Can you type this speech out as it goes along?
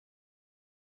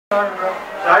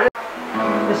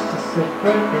It's just a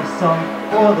birthday song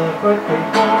for the birthday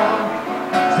boy.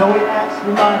 Zoe asks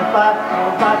me mind if I'm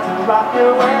about to rock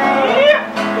your way.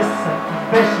 It's a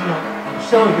confessional, I'll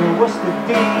show you what's the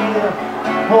deal.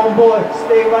 Homeboy,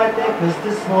 stay right there, cause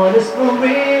this one is for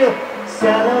real.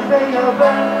 Celebrate your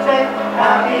birthday,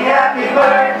 happy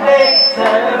birthday.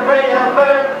 Celebrate your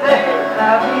birthday,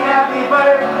 happy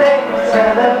birthday.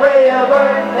 Celebrate your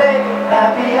birthday,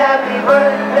 happy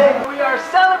birthday. We are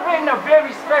celebrating a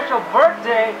very special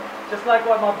birthday, just like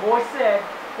what my boy said.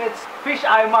 It's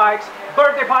Fisheye Mike's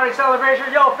birthday party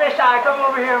celebration. Yo, Fisheye, come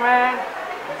over here, man.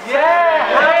 Yeah!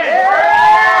 Yeah!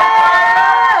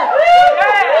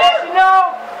 You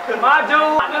know, my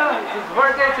dude, it's his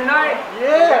birthday tonight. Yeah!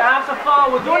 We're gonna have some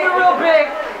fun. We're doing it real big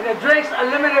in a drinks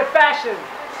unlimited fashion.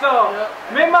 So,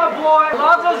 me and my boy,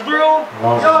 Alonzo's Groove.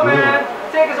 Yo, man,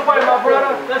 take us away, my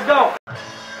brother. Let's go.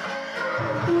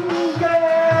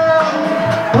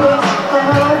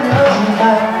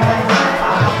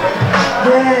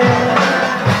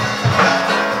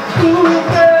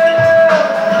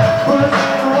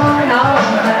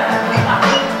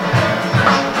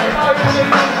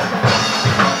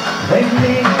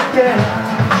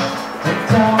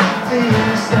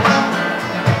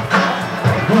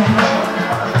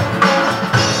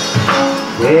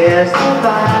 There's the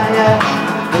fire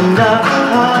in the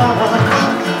heart.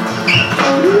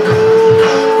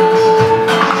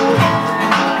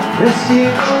 Miss you,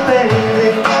 baby,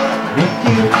 make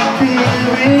you feel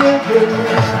real good.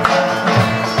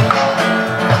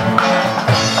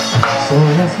 So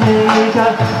let's make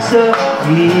up so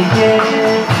we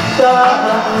can start.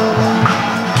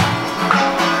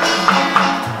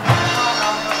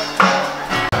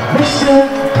 Mr.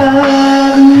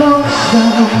 Alonzo.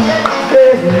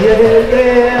 Yeah.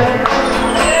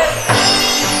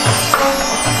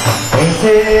 Ain't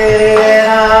it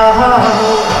out?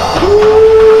 Ooh,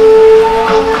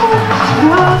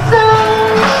 so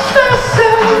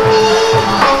special.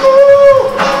 Ooh,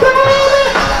 baby,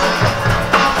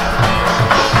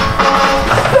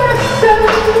 special.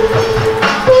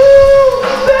 Ooh,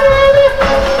 baby,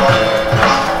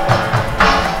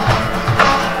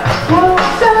 oh,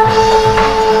 so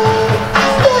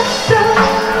special.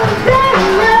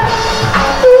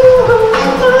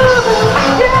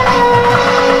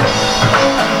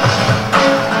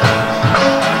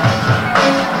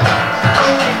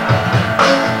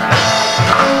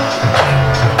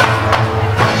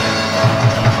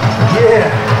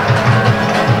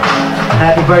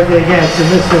 Happy birthday again to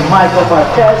Mr. Michael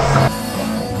Marquez.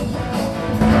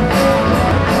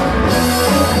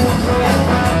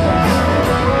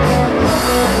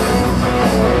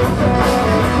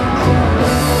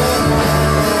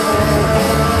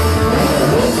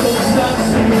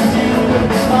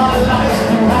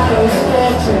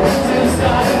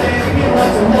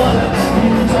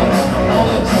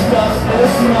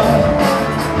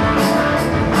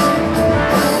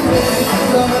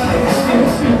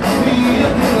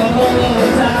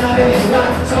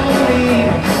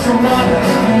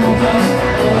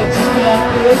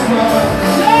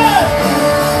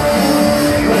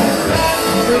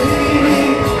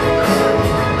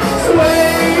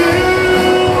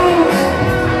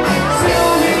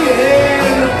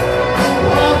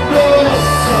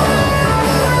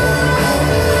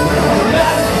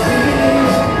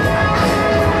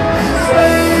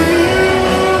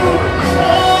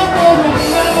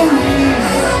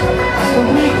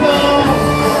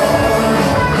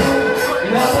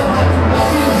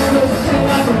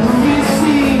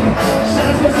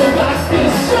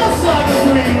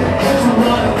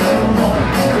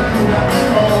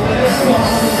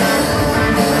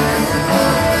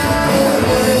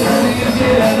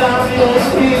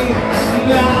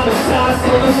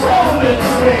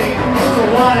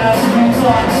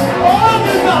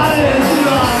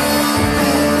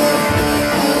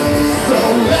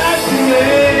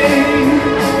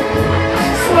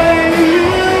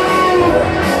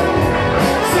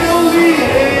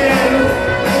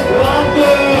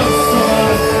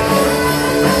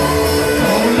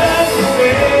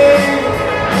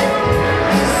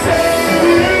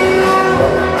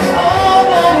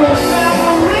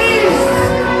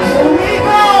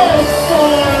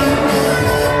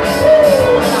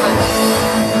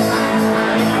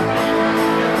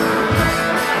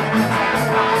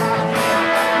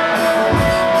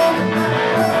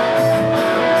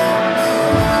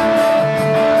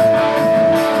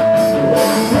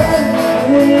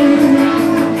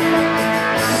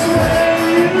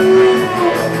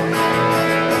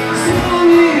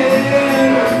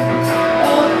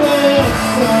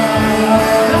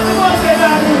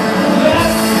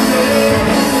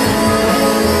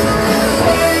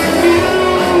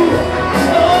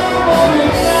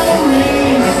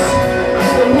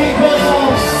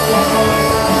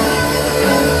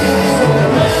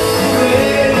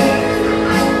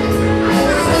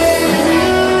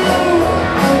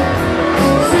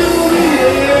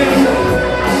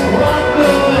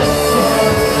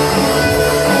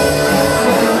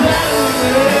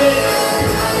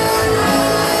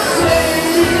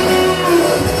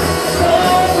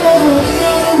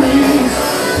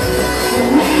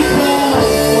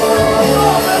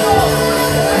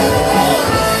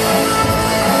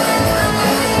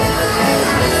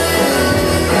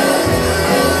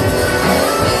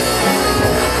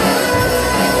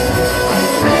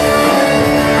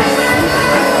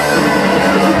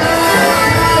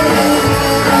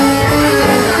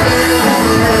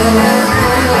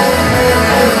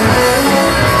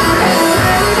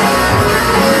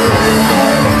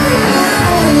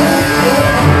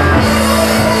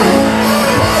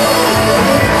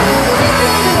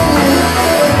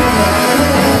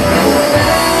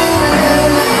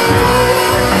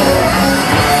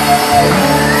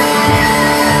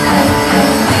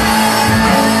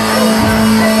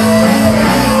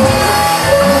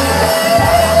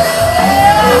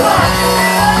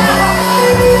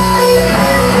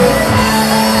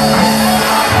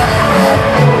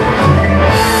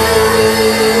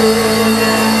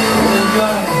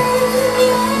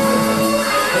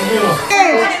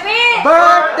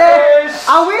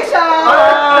 I wish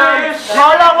I.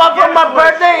 All I want for my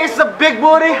birthday is a big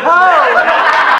booty hoe.